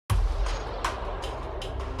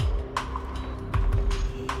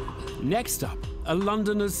Next up are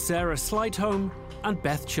Londoners Sarah Sleightholm and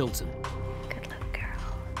Beth Chilton. Good luck, girl.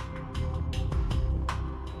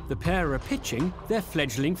 The pair are pitching their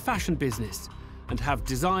fledgling fashion business and have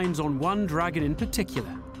designs on one dragon in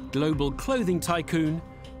particular, global clothing tycoon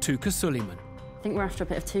Touker. I think we're after a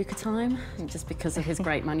bit of Touker time, just because of his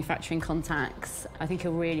great manufacturing contacts. I think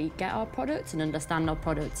he'll really get our product and understand our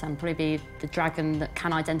product and probably be the dragon that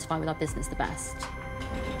can identify with our business the best.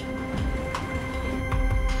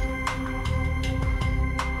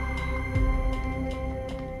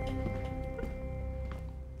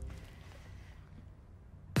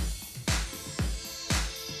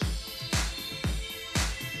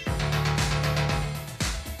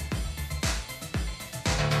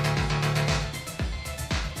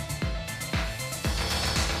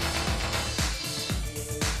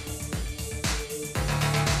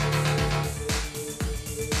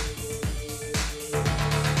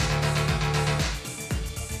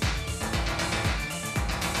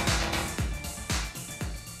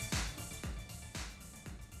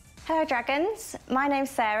 Hello Dragons, my name's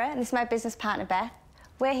Sarah and this is my business partner Beth.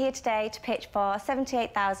 We're here today to pitch for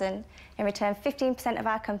 $78,000 in return 15% of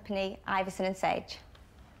our company, Iverson and Sage.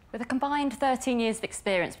 With a combined 13 years of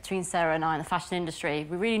experience between Sarah and I in the fashion industry,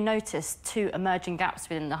 we really noticed two emerging gaps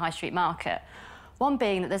within the high street market. One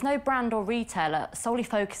being that there's no brand or retailer solely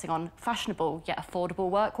focusing on fashionable yet affordable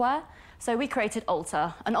workwear. So we created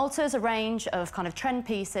Alter, and Alter is a range of kind of trend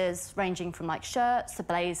pieces ranging from like shirts to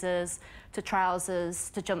blazers to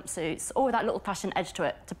trousers to jumpsuits, all with that little fashion edge to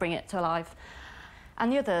it to bring it to life.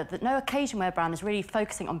 And the other, that no occasion wear brand is really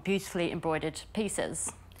focusing on beautifully embroidered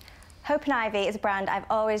pieces. Hope and Ivy is a brand I've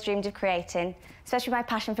always dreamed of creating, especially my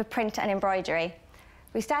passion for print and embroidery.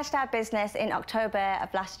 We started our business in October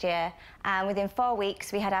of last year, and within 4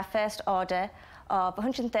 weeks we had our first order of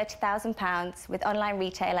 £130,000 with online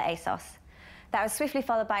retailer Asos. That was swiftly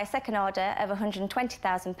followed by a second order of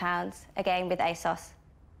 £120,000, again with Asos.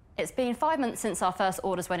 It's been 5 months since our first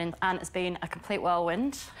orders went in, and it's been a complete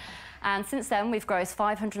whirlwind. And since then, we've grossed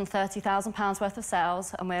 £530,000 worth of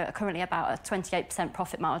sales, and we're currently about a 28%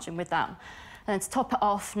 profit margin with that. And then to top it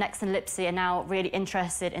off, Next and Lipsy are now really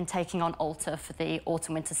interested in taking on Alter for the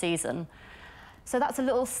autumn-winter season. So that's a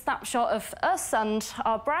little snapshot of us and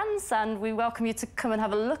our brands, and we welcome you to come and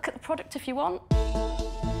have a look at the product if you want.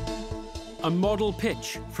 A model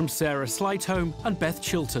pitch from Sarah Sleightholm and Beth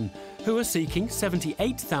Chilton, who are seeking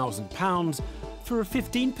 £78,000 for a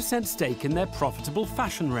 15% stake in their profitable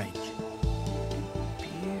fashion range.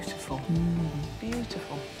 Beautiful.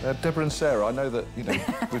 Beautiful. Deborah and Sarah, I know that, you know...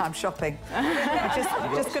 I'm shopping. I'm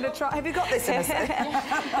just going to try... Have you got this in a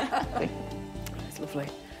second? It's lovely.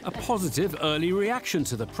 A positive early reaction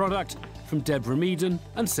to the product from Deborah Meaden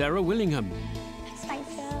and Sarah Willingham. Thanks,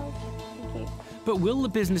 girls. Thank you. But will the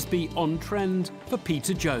business be on trend for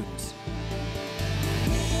Peter Jones?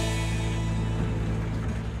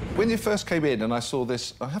 When you first came in and I saw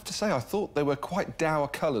this, I have to say, I thought they were quite dour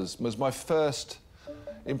colours, was my first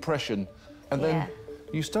impression. And then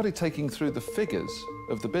you started taking through the figures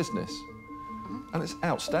of the business, and it's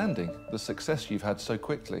outstanding, the success you've had so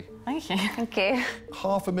quickly. Thank you. Thank you.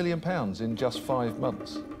 £500,000 in just 5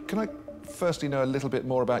 months. Can I firstly know a little bit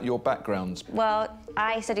more about your backgrounds? Well,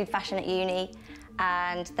 I studied fashion at uni,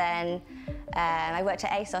 and then I worked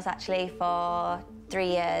at Asos, actually, for 3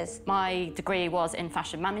 years. My degree was in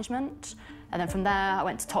fashion management, and then from there I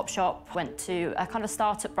went to Topshop, went to a kind of a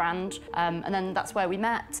start-up brand, and then that's where we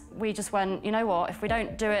met. We just went, you know what, if we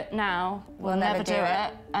don't do it now, we'll never do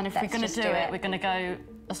it. And if we're going to do it, we're going to go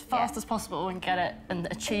as fast as possible and get it and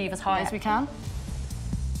achieve as high as we can.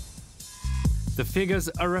 The figures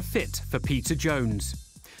are a fit for Peter Jones.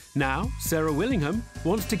 Now, Sarah Willingham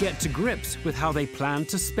wants to get to grips with how they plan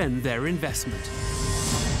to spend their investment.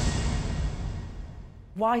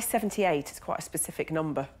 Why 78 is quite a specific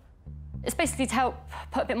number? It's basically to help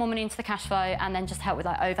put a bit more money into the cash flow and then just help with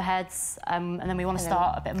like overheads, and then we want to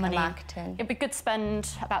start a bit of money. Marketing. It'd be good to spend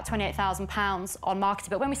about £28,000 on marketing,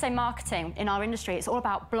 but when we say marketing in our industry, it's all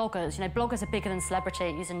about bloggers. You know, bloggers are bigger than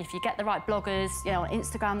celebrities, and if you get the right bloggers, you know, on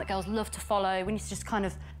Instagram that girls love to follow, we need to just kind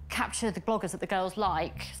of capture the bloggers that the girls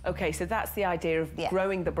like. OK, so that's the idea of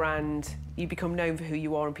growing the brand. You become known for who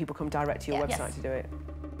you are and people come direct to your website to do it.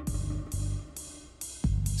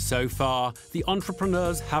 So far, the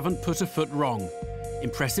entrepreneurs haven't put a foot wrong.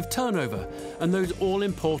 Impressive turnover and those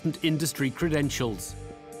all-important industry credentials.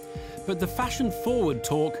 But the fashion-forward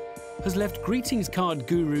talk has left greetings card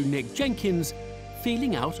guru Nick Jenkins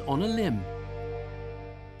feeling out on a limb.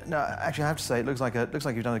 No, actually, I have to say, it looks like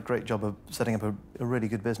you've done a great job of setting up a really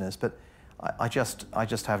good business, but I just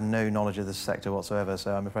have no knowledge of this sector whatsoever,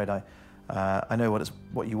 so I'm afraid I know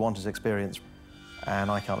what you want is experience.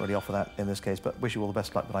 and I can't really offer that in this case, but wish you all the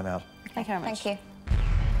best luck, but I'm out. Thank you very much. Thank you.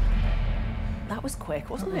 That was quick,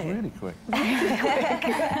 wasn't it? Really quick.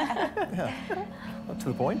 Yeah, up to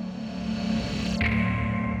the point.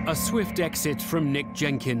 A swift exit from Nick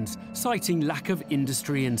Jenkins, citing lack of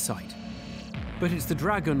industry insight. But it's the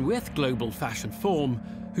dragon with global fashion form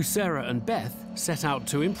who Sarah and Beth set out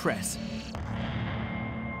to impress.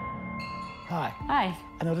 Hi. Hi.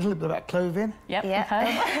 I know a little bit about clothing. Yep.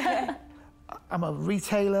 Yeah. I'm a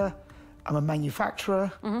retailer, I'm a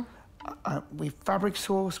manufacturer, we fabric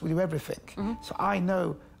source, we do everything. So I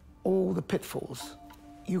know all the pitfalls.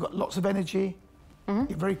 You've got lots of energy,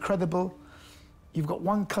 you're very credible, you've got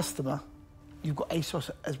one customer, you've got Asos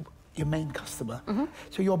as your main customer.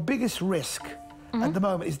 So your biggest risk at the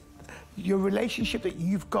moment is your relationship that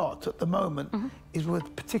you've got at the moment is with a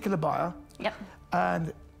particular buyer. Yep.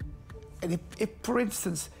 And if, for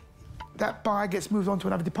instance, that buyer gets moved on to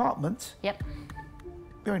another department, Yep.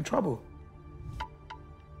 you're in trouble.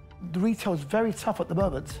 The retail is very tough at the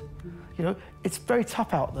moment. You know, it's very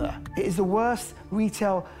tough out there. It is the worst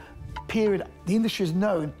retail period the industry has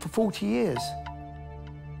known for 40 years.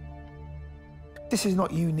 This is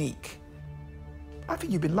not unique. I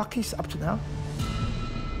think you've been lucky up to now.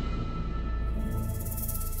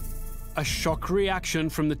 A shock reaction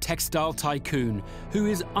from the textile tycoon, who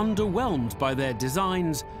is underwhelmed by their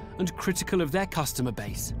designs and critical of their customer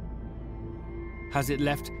base. Has it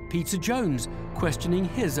left Peter Jones questioning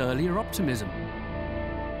his earlier optimism?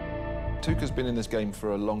 Touker's been in this game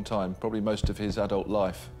for a long time, probably most of his adult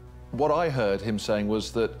life. What I heard him saying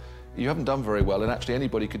was that you haven't done very well and actually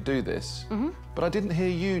anybody could do this. But I didn't hear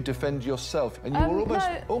you defend yourself, and you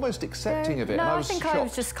were almost accepting of it, and I was shocked. I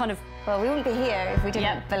was just kind of... Well, we wouldn't be here if we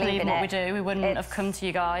didn't believe in what it. we do. We wouldn't have come to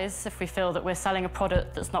you guys if we feel that we're selling a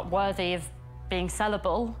product that's not worthy of being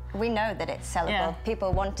sellable. We know that it's sellable. Yeah.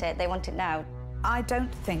 People want it. They want it now. I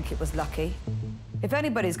don't think it was lucky. If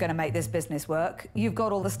anybody's going to make this business work, you've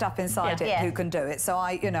got all the stuff inside it who can do it. So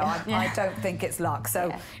I don't think it's luck.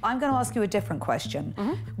 So I'm going to ask you a different question.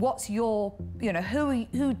 What's your,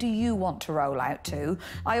 who do you want to roll out to?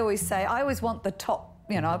 I always say, I always want the top,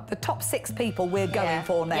 the top 6 people we're going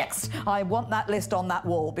for next. I want that list on that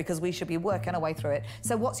wall because we should be working our way through it.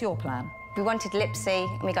 So what's your plan? We wanted Lipsy,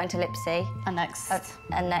 and we're going to Lipsy. And next.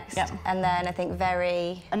 And next. Yep. And then I think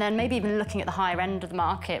very... And then maybe even looking at the higher end of the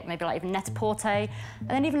market, maybe like even Net-a-Porter, and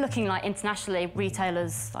then even looking like internationally,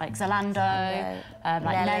 retailers like Zalando, like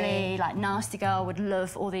Nelly, like Nasty Girl would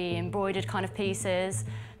love all the embroidered kind of pieces.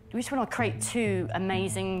 We just want to create 2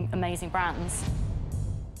 amazing, amazing brands.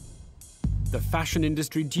 The fashion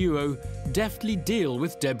industry duo deftly deal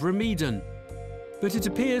with Deborah Meaden. But it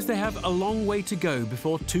appears they have a long way to go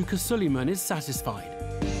before Touker Sullivan is satisfied.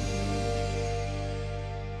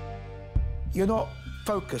 You're not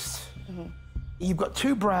focused. You've got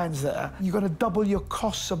 2 brands there. You're going to double your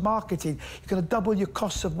costs of marketing. You're going to double your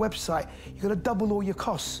costs of website. You're going to double all your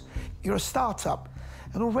costs. You're a startup,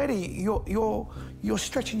 and already you're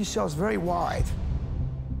stretching yourselves very wide.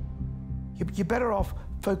 You're better off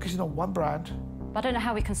focusing on one brand. I don't know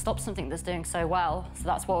how we can stop something that's doing so well. So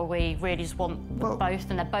that's what we really just want both,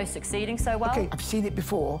 and they're both succeeding so well. Okay, I've seen it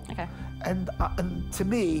before. Okay. And to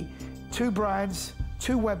me, 2 brands,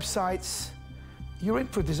 2 websites, you're in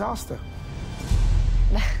for a disaster.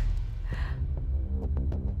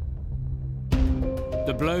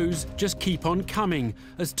 The blows just keep on coming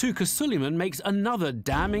as Touker Sullivan makes another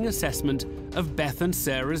damning assessment of Beth and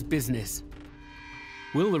Sarah's business.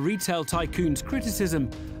 Will the retail tycoon's criticism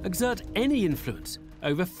exert any influence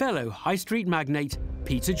over fellow high street magnate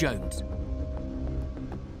Peter Jones?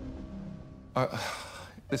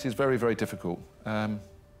 This is very, very difficult.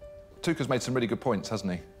 Touker's made some really good points,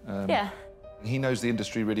 hasn't he? Yeah. He knows the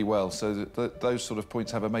industry really well, so those sort of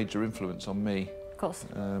points have a major influence on me. Of course.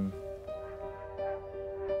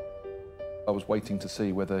 I was waiting to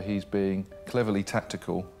see whether he's being cleverly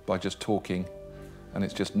tactical by just talking and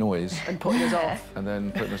it's just noise. And putting us off. And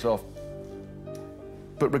then putting us off.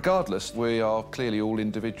 But regardless, we are clearly all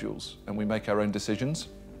individuals and we make our own decisions.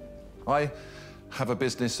 I have a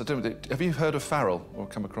business, have you heard of Farrell or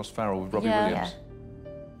come across Farrell with Robbie Williams?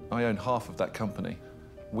 I own half of that company.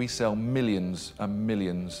 We sell millions and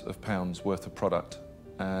millions of pounds worth of product,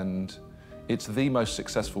 and it's the most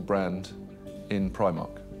successful brand in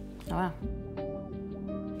Primark. Oh, wow.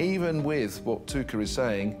 Even with what Touker is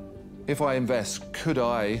saying, if I invest, could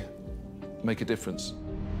I make a difference?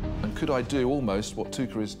 And could I do almost what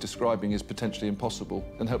Touker is describing as potentially impossible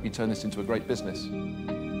and help you turn this into a great business?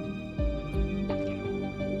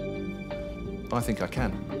 I think I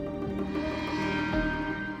can.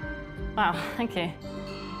 Wow, thank you.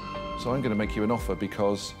 So I'm going to make you an offer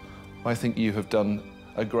because I think you have done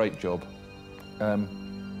a great job.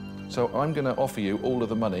 So I'm going to offer you all of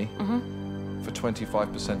the money for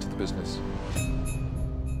 25% of the business.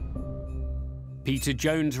 Peter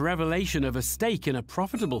Jones' revelation of a stake in a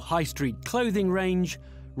profitable high street clothing range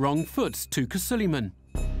wrong-foots Touker Suleiman.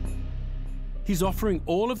 He's offering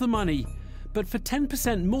all of the money, but for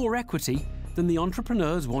 10% more equity than the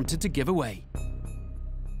entrepreneurs wanted to give away.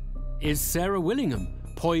 Is Sarah Willingham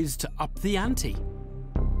poised to up the ante?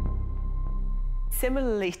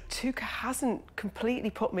 Similarly, Touker hasn't completely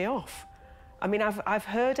put me off. I mean, I've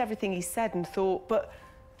heard everything he said and thought, but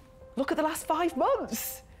look at the last 5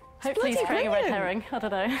 months. Hopefully he's creating a red herring, I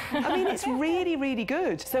don't know. I mean, it's really, really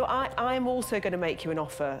good. So I'm also going to make you an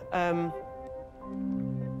offer.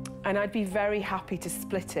 And I'd be very happy to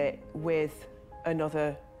split it with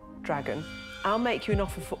another dragon. I'll make you an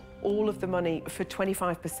offer for all of the money for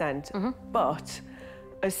 25%, but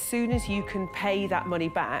as soon as you can pay that money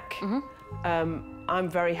back, I'm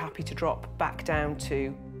very happy to drop back down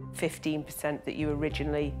to 15% that you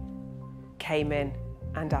originally came in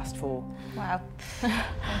and asked for. Wow.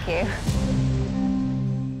 Thank you.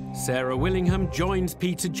 Sarah Willingham joins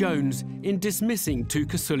Peter Jones in dismissing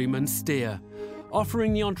Touker Suleiman's steer,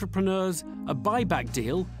 offering the entrepreneurs a buyback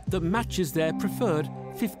deal that matches their preferred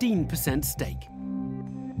 15% stake.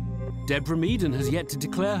 Deborah Meaden has yet to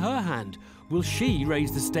declare her hand. Will she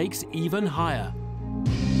raise the stakes even higher?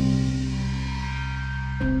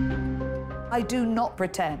 I do not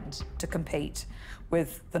pretend to compete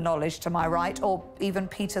with the knowledge to my right, or even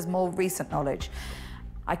Peter's more recent knowledge.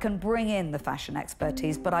 I can bring in the fashion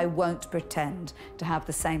expertise, but I won't pretend to have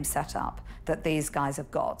the same setup that these guys have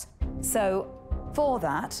got. So, for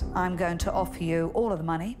that, I'm going to offer you all of the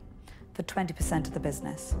money for 20% of the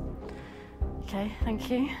business. OK, thank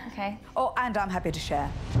you. OK. Oh, and I'm happy to share.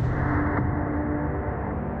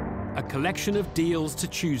 A collection of deals to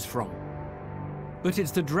choose from. But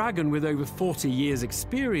it's the dragon with over 40 years'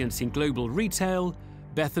 experience in global retail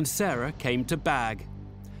Beth and Sarah came to bag.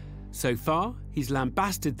 So far, he's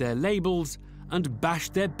lambasted their labels and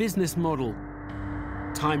bashed their business model.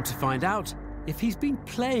 Time to find out if he's been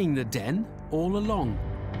playing the den all along.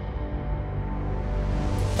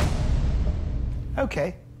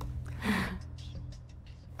 OK.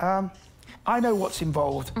 I know what's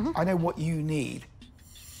involved. I know what you need.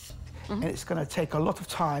 And it's going to take a lot of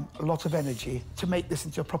time, a lot of energy to make this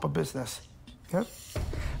into a proper business. Yeah?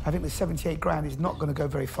 I think the 78 grand is not going to go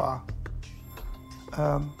very far.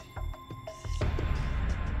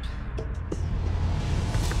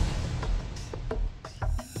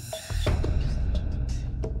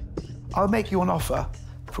 I'll make you an offer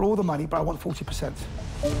for all the money, but I want 40%.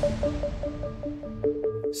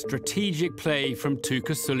 Strategic play from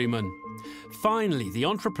Touker Suleiman. Finally, the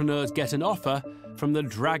entrepreneurs get an offer from the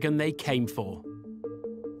dragon they came for.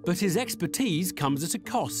 But his expertise comes at a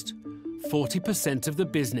cost, 40% of the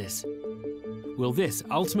business. Will this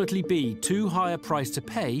ultimately be too high a price to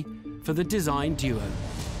pay for the design duo?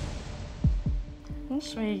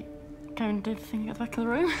 Should we go and do the thing at the back of the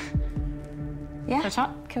room? Yeah.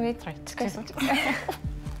 Chat? Can we?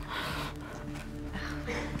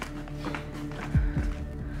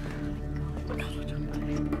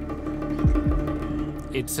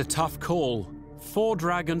 It's a tough call. 4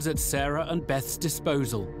 dragons at Sarah and Beth's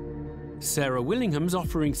disposal. Sarah Willingham's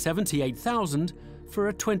offering $78,000 for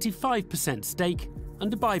a 25% stake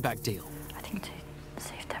and a buyback deal. I think to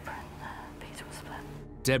see if Deborah and Peter will split.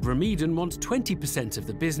 Deborah Meaden wants 20% of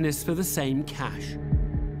the business for the same cash.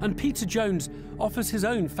 And Peter Jones offers his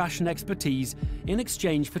own fashion expertise in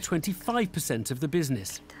exchange for 25% of the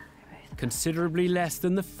business, considerably less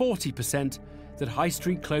than the 40% that high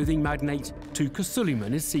street clothing magnate Touker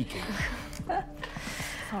Suleiman is seeking.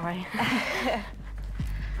 Sorry.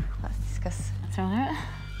 Let's discuss. Do you want to do it?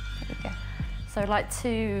 There we go. So I'd like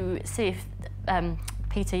to see if,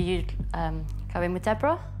 Peter, you'd go in with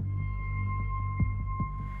Deborah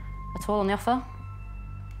at all on the offer.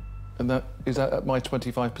 And is that at my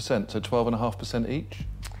 25%, so 12.5% each?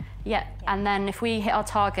 Yeah, and then if we hit our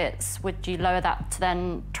targets, would you lower that to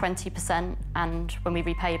then 20%, and when we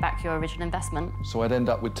repay back your original investment? So I'd end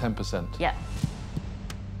up with 10%? Yeah.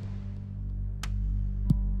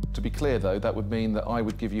 To be clear, though, that would mean that I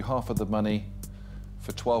would give you half of the money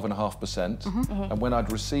for 12.5%, and when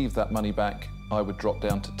I'd receive that money back, I would drop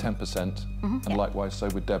down to 10%, and likewise so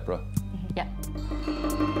with Deborah. Yeah.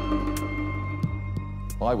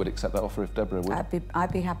 I would accept that offer if Deborah would.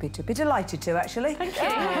 I'd be happy to. Be delighted to, actually. Thank you.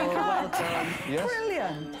 Oh, well done. Yes?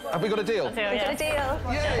 Brilliant. Have we got a deal? We've got a deal.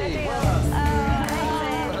 Yay!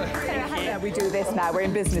 Yeah, we do this now. We're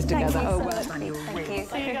in business together. Thank you Oh, so well much. done. Thank you.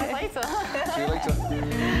 See you guys later. See you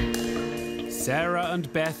later. Sarah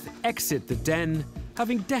and Beth exit the den,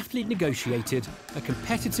 having deftly negotiated a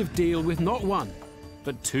competitive deal with not one,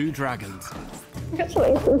 but 2 dragons.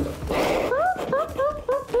 Congratulations.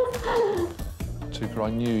 Touker,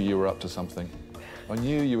 I knew you were up to something. I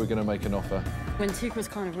knew you were going to make an offer. When Touker was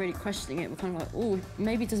kind of really questioning it, we're kind of like, oh,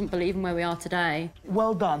 maybe he doesn't believe in where we are today.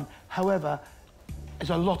 Well done. However,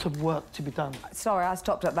 there's a lot of work to be done. Sorry, I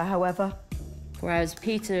stopped at the however. Whereas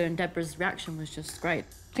Peter and Deborah's reaction was just great.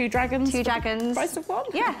 2 dragons. 2 dragons. Price of 1.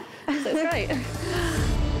 Yeah. So it's great.